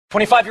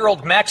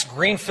25-year-old Max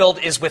Greenfield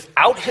is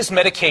without his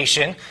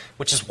medication,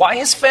 which is why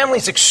his family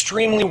is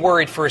extremely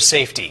worried for his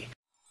safety.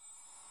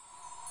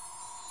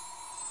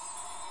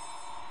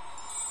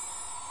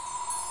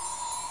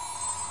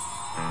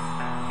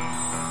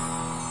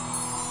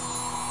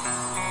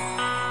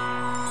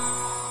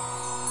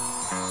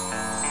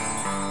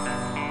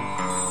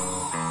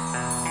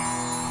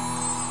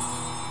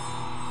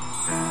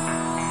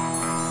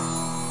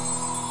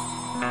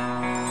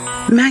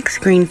 Max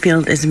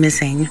Greenfield is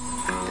missing.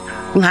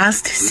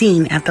 Last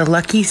seen at the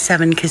Lucky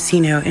 7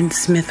 Casino in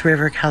Smith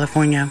River,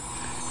 California.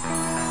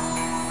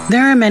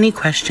 There are many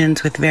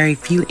questions with very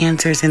few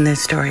answers in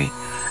this story.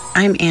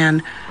 I'm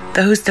Anne,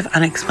 the host of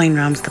Unexplained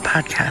Realms, the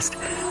podcast.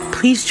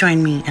 Please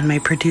join me and my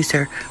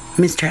producer,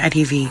 Mr.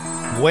 Eddie V.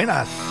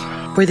 Buenas.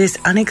 For this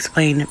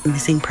unexplained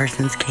missing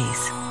persons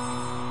case.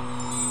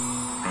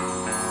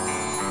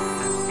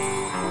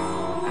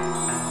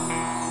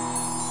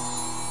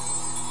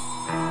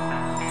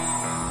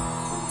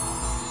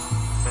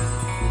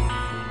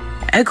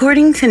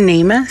 According to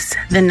NamUs,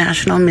 the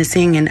National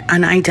Missing and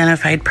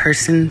Unidentified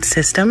Person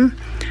System,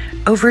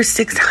 over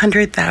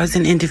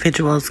 600,000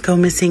 individuals go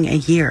missing a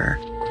year.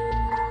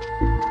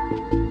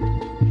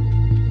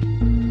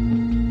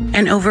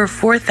 And over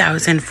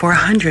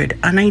 4,400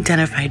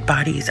 unidentified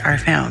bodies are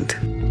found.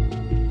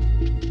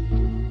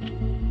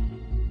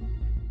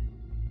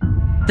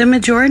 The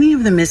majority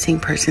of the missing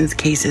persons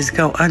cases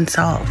go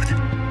unsolved.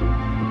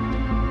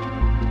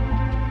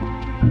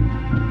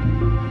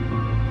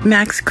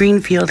 Max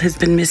Greenfield has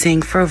been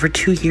missing for over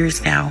 2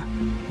 years now,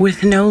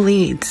 with no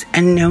leads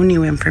and no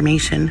new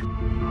information.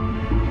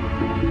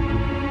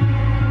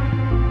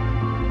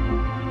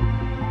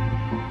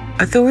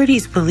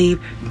 Authorities believe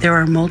there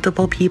are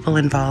multiple people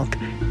involved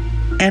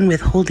and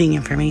withholding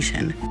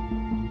information.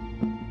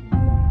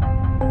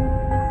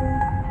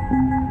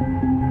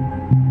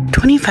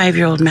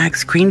 25-year-old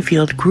Max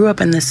Greenfield grew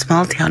up in the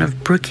small town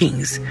of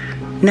Brookings,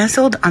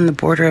 nestled on the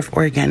border of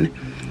Oregon,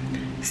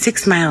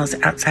 6 miles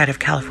outside of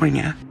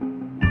California.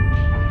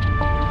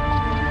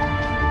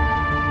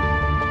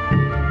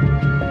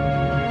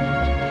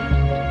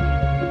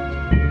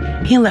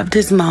 He loved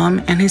his mom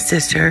and his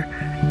sister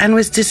and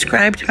was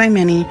described by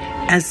many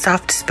as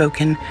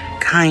soft-spoken,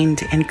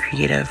 kind, and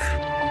creative.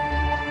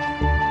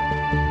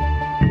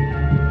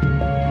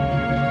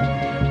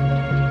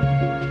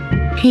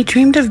 He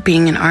dreamed of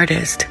being an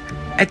artist,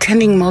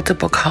 attending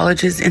multiple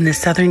colleges in the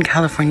Southern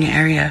California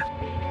area.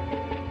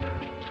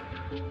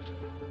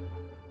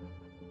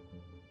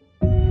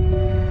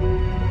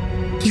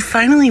 He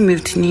finally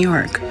moved to New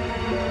York,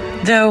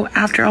 though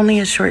after only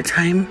a short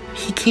time,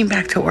 he came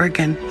back to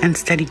Oregon and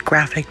studied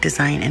graphic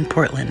design in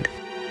Portland.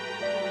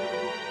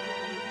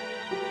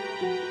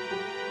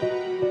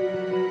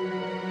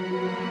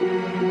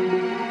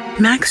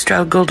 Max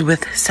struggled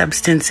with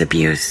substance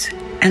abuse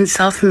and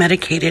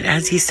self-medicated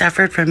as he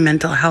suffered from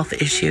mental health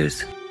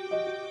issues.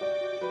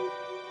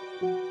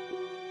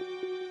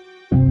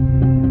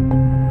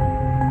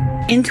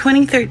 In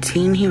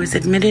 2013, he was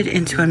admitted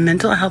into a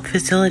mental health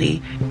facility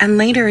and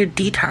later a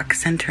detox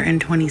center in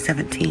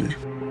 2017.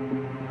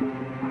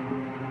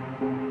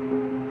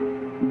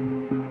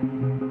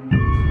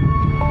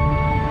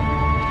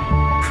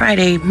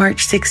 Friday,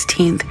 March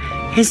 16th,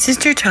 his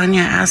sister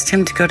Tanya asked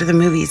him to go to the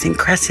movies in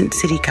Crescent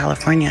City,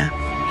 California.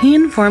 He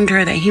informed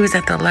her that he was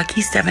at the Lucky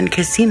 7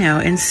 Casino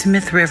in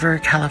Smith River,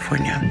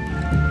 California,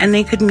 and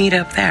they could meet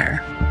up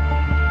there.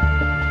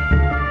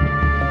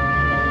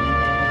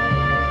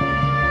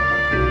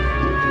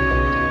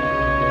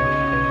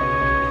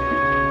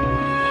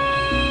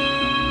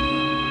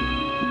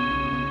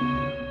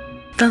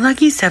 The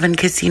Lucky 7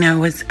 Casino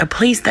was a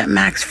place that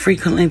Max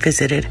frequently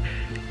visited,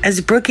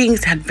 as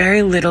Brookings had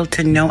very little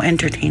to no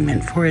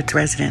entertainment for its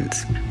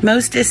residents.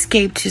 Most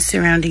escaped to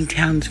surrounding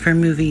towns for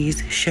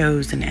movies,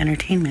 shows, and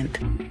entertainment.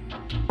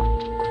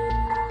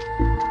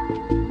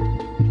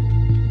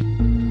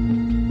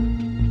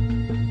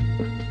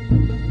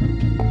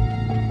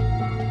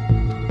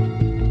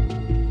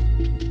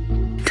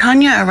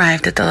 Tanya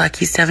arrived at the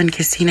Lucky 7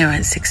 Casino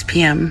at 6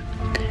 p.m.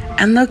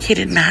 and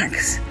located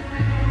Max,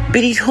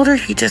 but he told her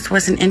he just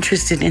wasn't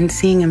interested in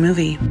seeing a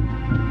movie.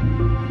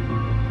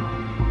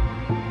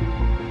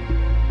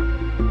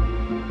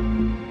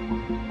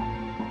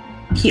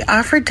 He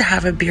offered to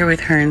have a beer with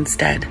her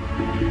instead.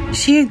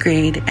 She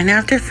agreed, and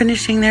after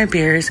finishing their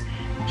beers,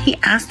 he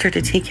asked her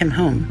to take him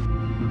home.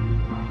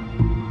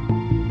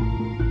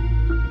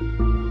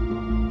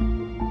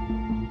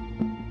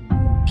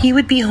 He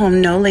would be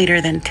home no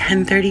later than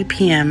 10:30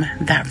 p.m.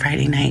 that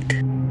Friday night.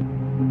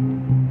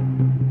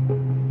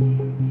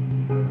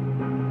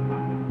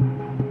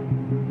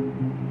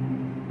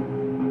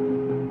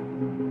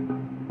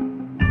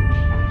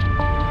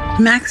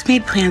 Max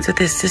made plans with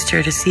his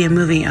sister to see a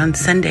movie on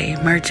Sunday,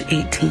 March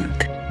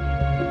 18th.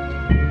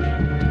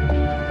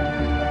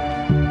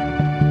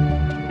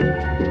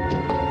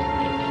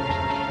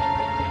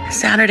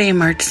 Saturday,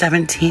 March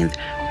 17th,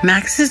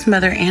 Max's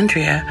mother,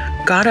 Andrea,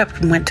 got up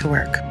and went to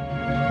work.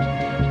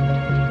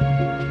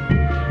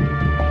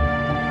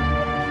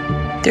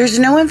 There's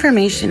no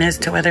information as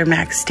to whether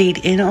Max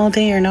stayed in all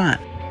day or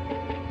not.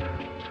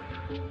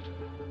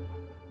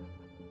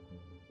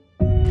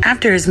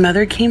 After his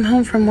mother came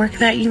home from work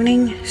that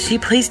evening, she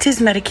placed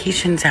his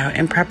medications out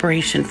in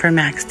preparation for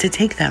Max to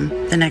take them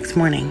the next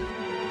morning.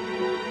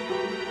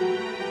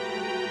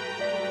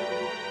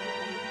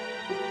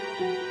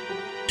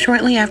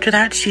 Shortly after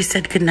that, she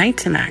said goodnight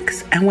to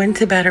Max and went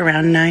to bed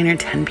around 9 or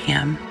 10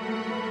 p.m.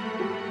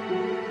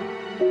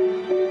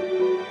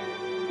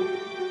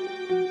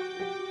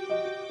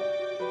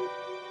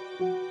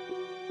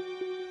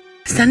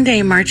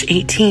 Sunday, March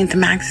 18th,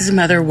 Max's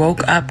mother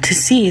woke up to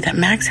see that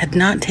Max had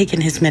not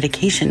taken his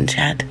medications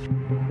yet.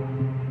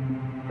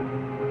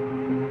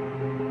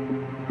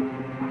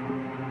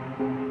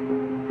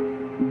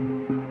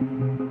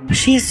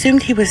 She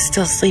assumed he was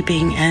still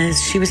sleeping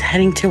as she was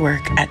heading to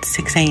work at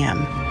 6 a.m.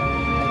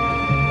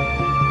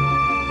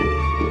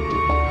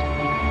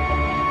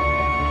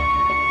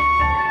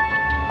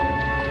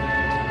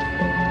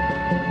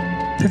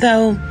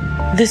 Though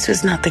this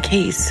was not the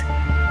case,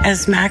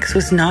 as Max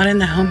was not in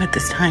the home at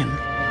this time.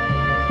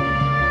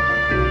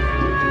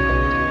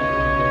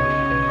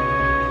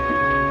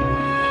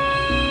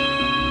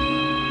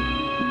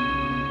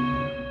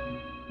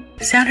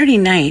 Saturday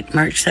night,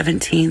 March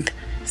 17th,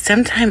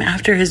 sometime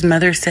after his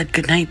mother said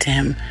goodnight to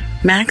him,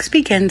 Max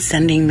began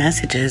sending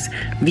messages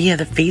via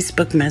the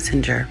Facebook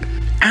Messenger,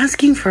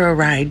 asking for a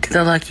ride to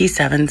the Lucky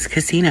Sevens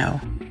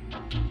casino.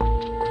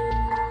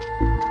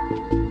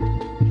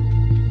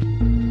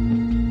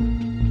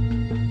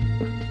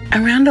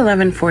 Around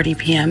 11:40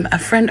 p.m., a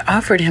friend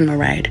offered him a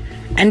ride,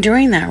 and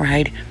during that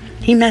ride,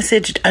 he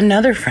messaged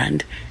another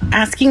friend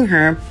asking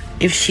her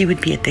if she would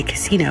be at the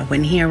casino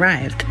when he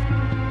arrived.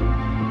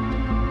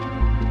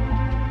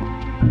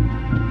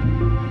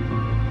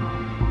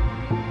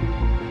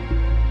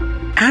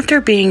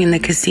 After being in the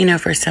casino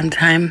for some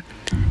time,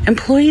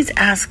 employees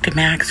asked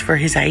Max for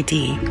his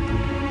ID.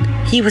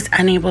 He was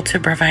unable to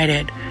provide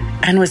it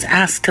and was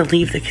asked to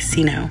leave the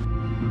casino.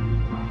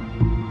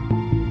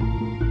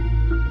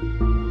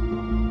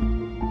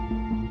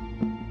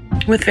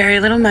 With very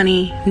little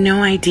money,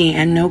 no ID,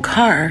 and no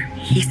car,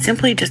 he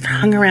simply just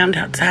hung around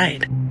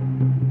outside.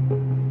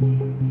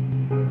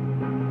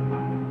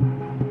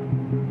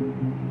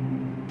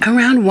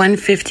 Around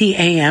 1:50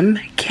 a.m.,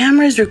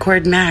 cameras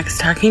record Max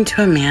talking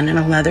to a man in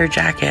a leather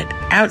jacket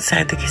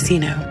outside the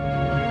casino.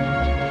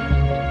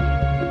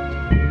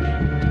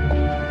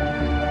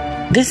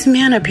 This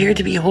man appeared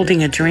to be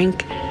holding a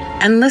drink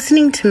and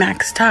listening to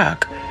Max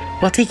talk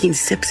while taking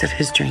sips of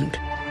his drink.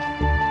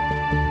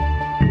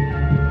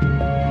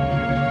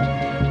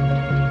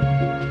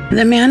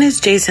 The man is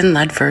Jason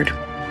Ledford.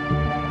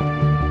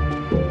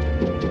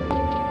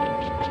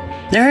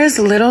 There is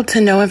little to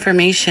no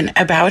information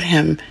about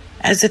him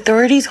as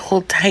authorities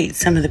hold tight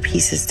some of the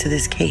pieces to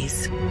this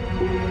case.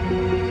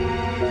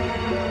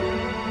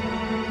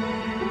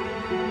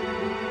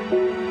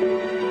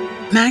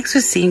 Max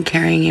was seen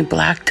carrying a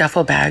black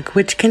duffel bag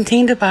which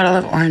contained a bottle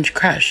of Orange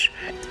Crush.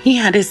 He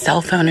had his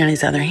cell phone in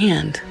his other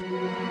hand.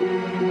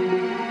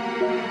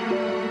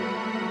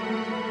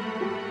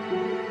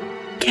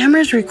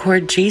 Cameras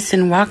record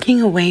Jason walking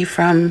away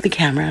from the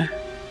camera,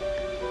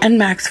 and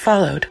Max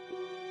followed.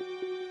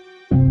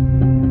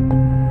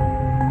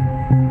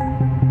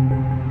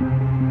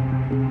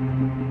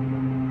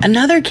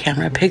 Another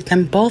camera picked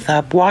them both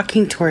up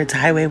walking towards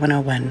Highway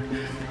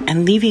 101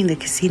 and leaving the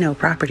casino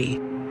property.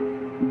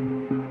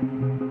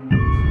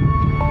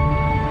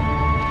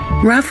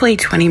 Roughly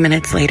 20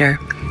 minutes later,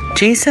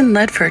 Jason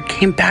Ledford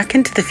came back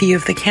into the view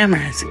of the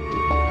cameras,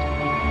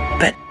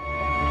 but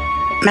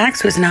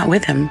Max was not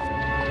with him.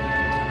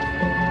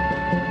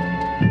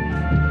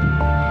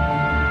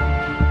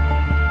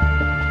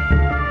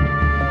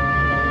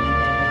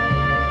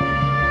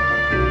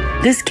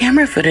 This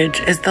camera footage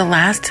is the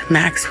last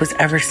Max was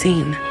ever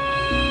seen.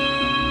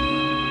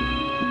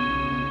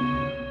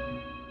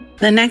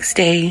 The next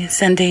day,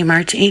 Sunday,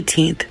 March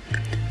 18th,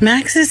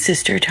 Max's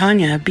sister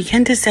Tanya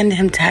began to send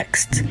him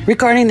texts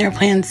regarding their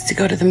plans to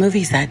go to the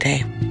movies that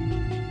day.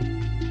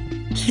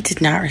 He did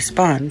not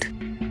respond.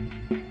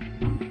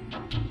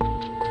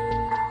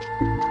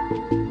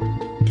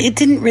 It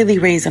didn't really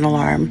raise an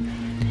alarm.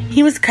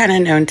 He was kind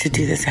of known to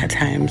do this at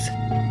times.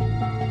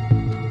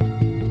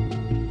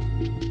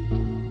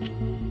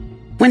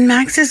 When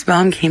Max's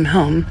mom came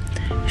home,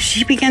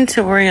 she began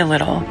to worry a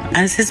little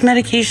as his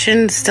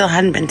medication still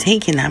hadn't been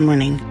taken that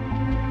morning.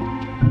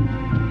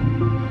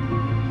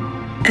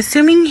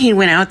 Assuming he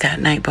went out that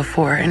night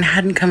before and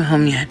hadn't come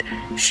home yet,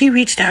 she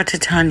reached out to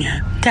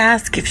Tanya to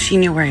ask if she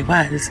knew where he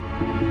was.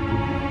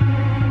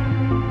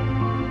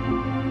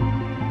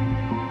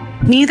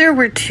 Neither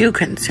were too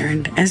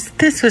concerned, as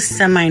this was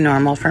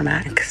semi-normal for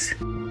Max.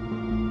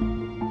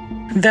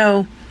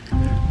 Though,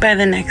 by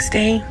the next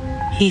day,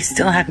 he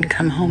still hadn't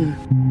come home.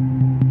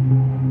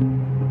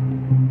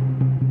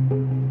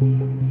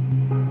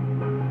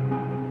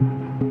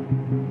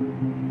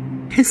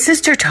 His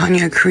sister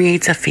Tanya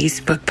creates a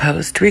Facebook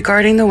post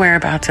regarding the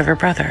whereabouts of her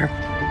brother.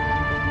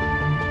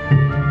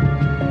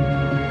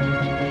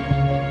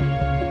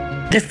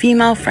 The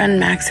female friend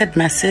Max had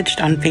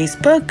messaged on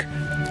Facebook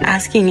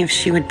asking if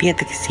she would be at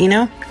the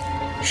casino.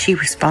 She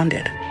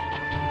responded.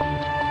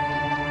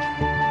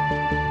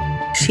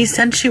 She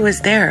said she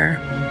was there,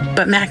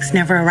 but Max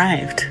never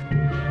arrived.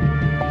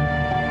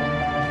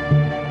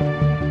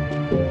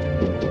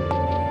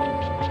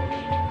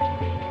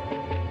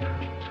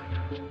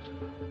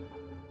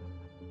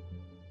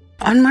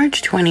 On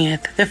March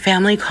 20th, the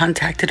family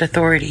contacted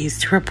authorities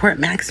to report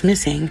Max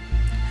missing,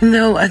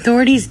 though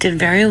authorities did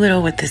very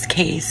little with this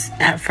case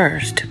at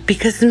first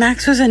because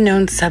Max was a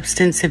known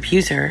substance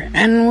abuser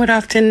and would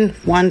often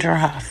wander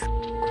off.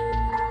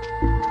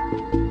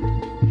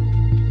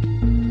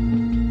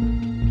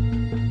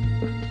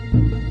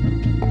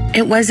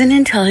 It wasn't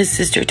until his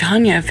sister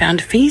Tanya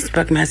found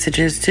Facebook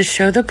messages to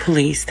show the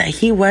police that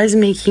he was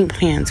making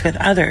plans with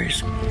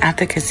others at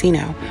the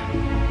casino,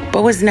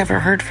 but was never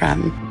heard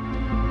from.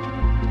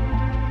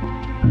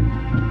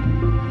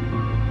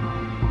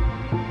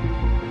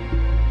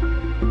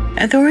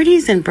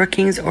 Authorities in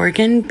Brookings,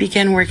 Oregon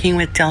began working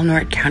with Del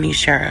Norte County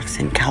sheriffs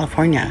in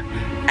California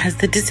as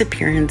the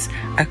disappearance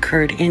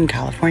occurred in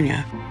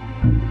California.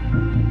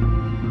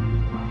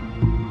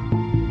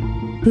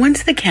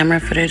 Once the camera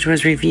footage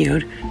was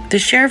reviewed, the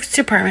sheriff's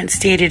department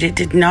stated it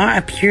did not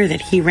appear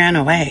that he ran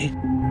away.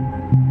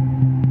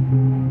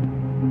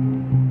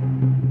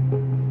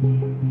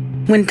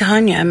 When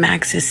Tanya,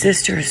 Max's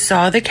sister,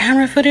 saw the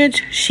camera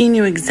footage, she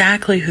knew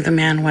exactly who the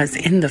man was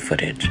in the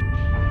footage.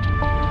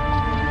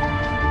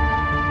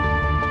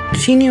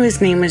 She knew his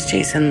name was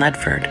Jason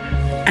Ledford,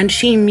 and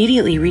she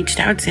immediately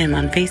reached out to him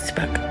on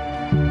Facebook.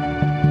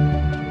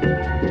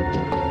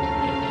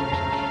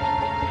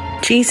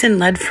 Jason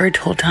Ledford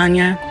told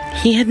Tanya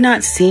he had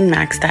not seen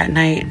Max that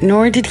night,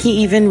 nor did he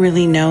even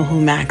really know who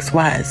Max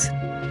was.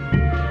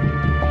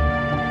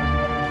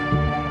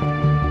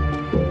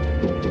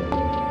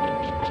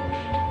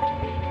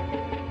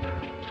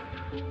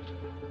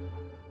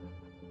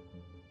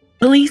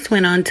 Police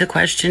went on to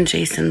question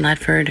Jason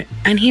Ledford,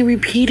 and he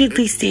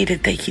repeatedly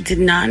stated that he did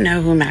not know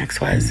who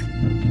Max was.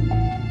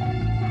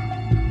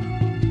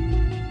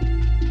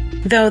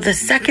 Though the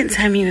second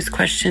time he was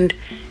questioned,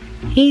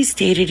 he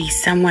stated he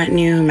somewhat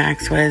knew who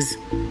Max was,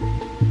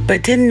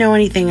 but didn't know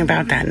anything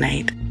about that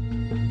night.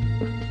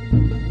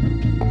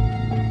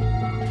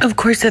 Of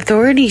course,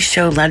 authorities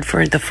show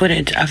Ledford the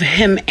footage of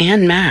him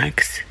and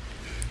Max,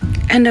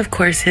 and of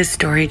course his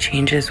story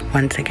changes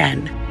once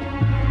again.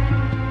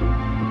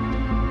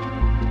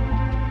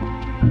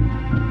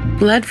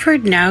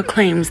 Ledford now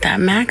claims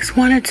that Max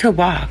wanted to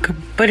walk,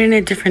 but in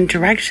a different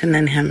direction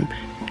than him,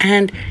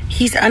 and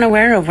he's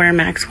unaware of where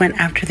Max went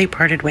after they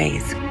parted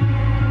ways.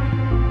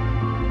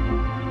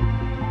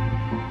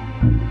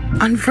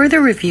 On further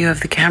review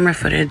of the camera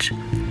footage,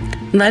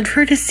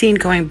 Ledford is seen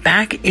going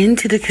back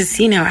into the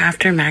casino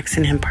after Max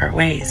and him part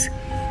ways.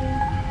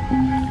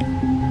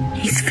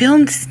 He's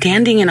filmed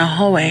standing in a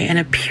hallway and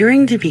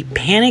appearing to be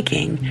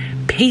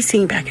panicking,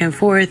 pacing back and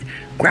forth,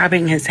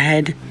 grabbing his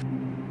head.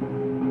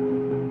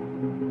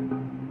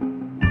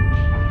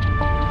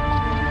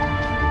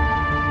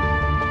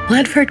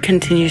 Ledford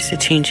continues to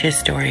change his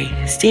story,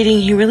 stating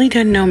he really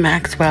doesn't know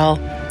Max well,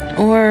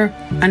 or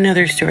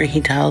another story he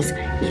tells,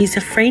 he's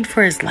afraid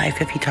for his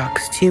life if he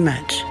talks too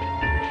much.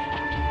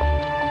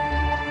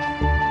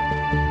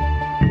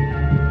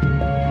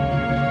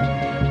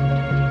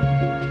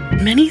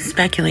 Many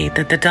speculate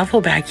that the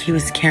duffel bag he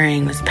was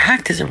carrying was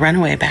packed as a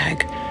runaway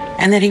bag,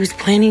 and that he was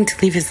planning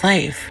to leave his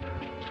life.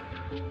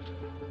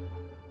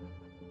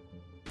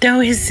 Though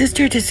his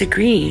sister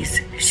disagrees,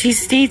 she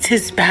states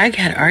his bag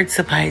had art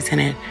supplies in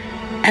it,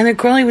 and the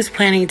girl he was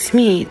planning to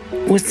meet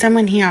was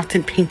someone he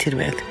often painted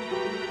with.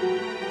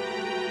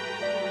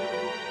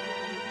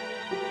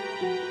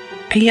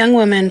 A young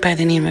woman by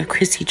the name of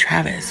Chrissy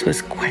Travis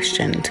was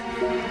questioned,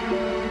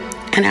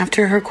 and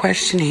after her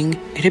questioning,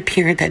 it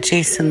appeared that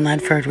Jason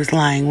Ledford was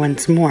lying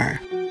once more.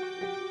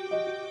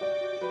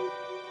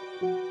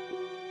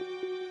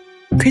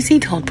 Chrissy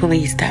told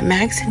police that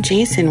Max and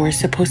Jason were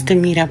supposed to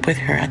meet up with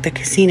her at the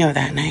casino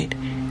that night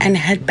and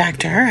head back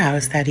to her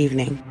house that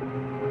evening.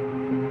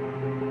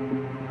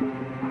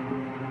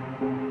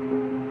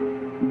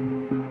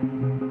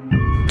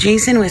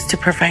 Jason was to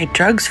provide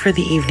drugs for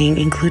the evening,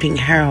 including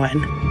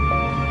heroin.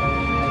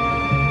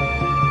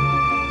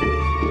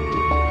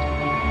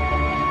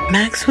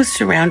 Max was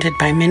surrounded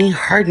by many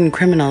hardened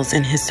criminals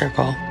in his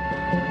circle.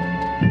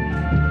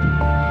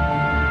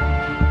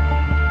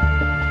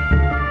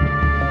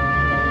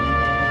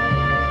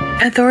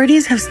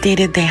 Authorities have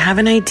stated they have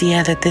an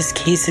idea that this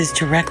case is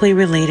directly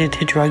related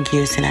to drug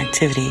use and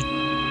activity,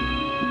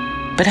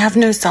 but have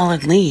no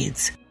solid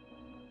leads.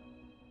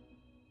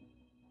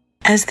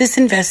 As this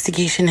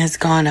investigation has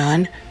gone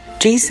on,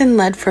 Jason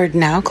Ledford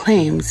now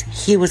claims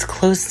he was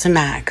close to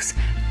Max,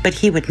 but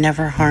he would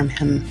never harm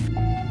him.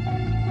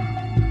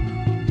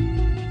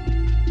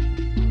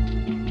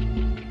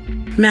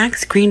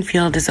 Max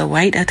Greenfield is a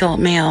white adult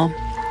male.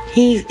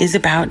 He is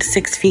about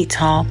 6 feet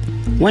tall,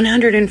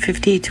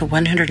 150 to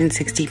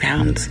 160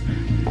 pounds,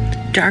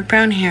 dark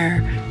brown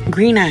hair,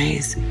 green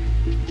eyes,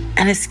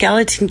 and a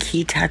skeleton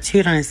key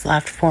tattooed on his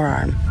left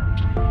forearm.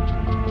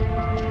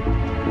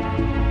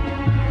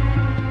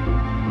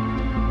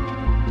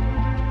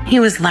 He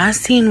was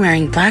last seen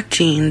wearing black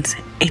jeans,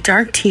 a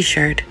dark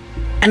t-shirt,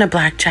 and a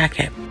black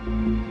jacket.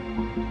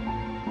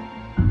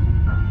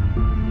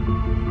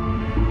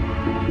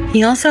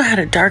 He also had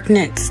a dark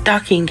knit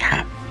stocking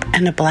cap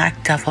and a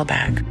black duffel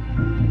bag.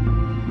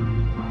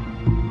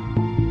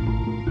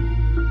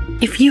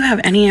 If you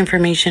have any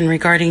information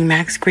regarding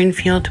Max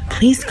Greenfield,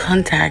 please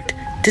contact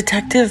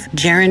Detective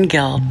Jaron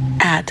Gill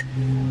at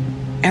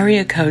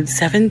area code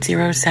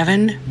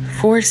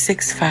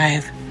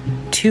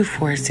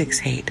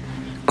 707-465-2468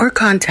 or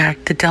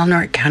contact the Del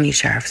Norte County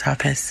Sheriff's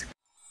Office.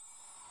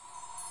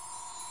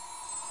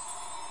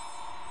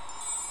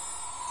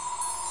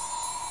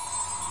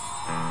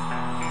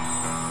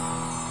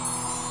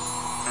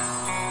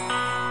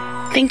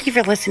 Thank you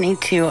for listening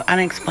to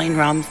Unexplained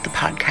Realms, the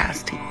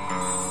podcast.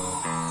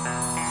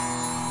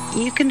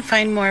 You can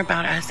find more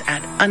about us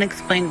at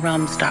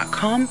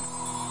unexplainedrealms.com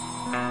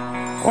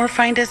or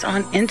find us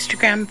on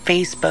Instagram,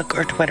 Facebook,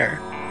 or Twitter.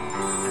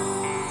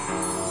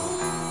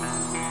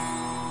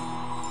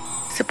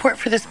 Support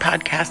for this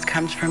podcast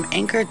comes from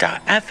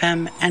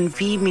Anchor.fm and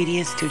V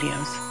Media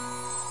Studios.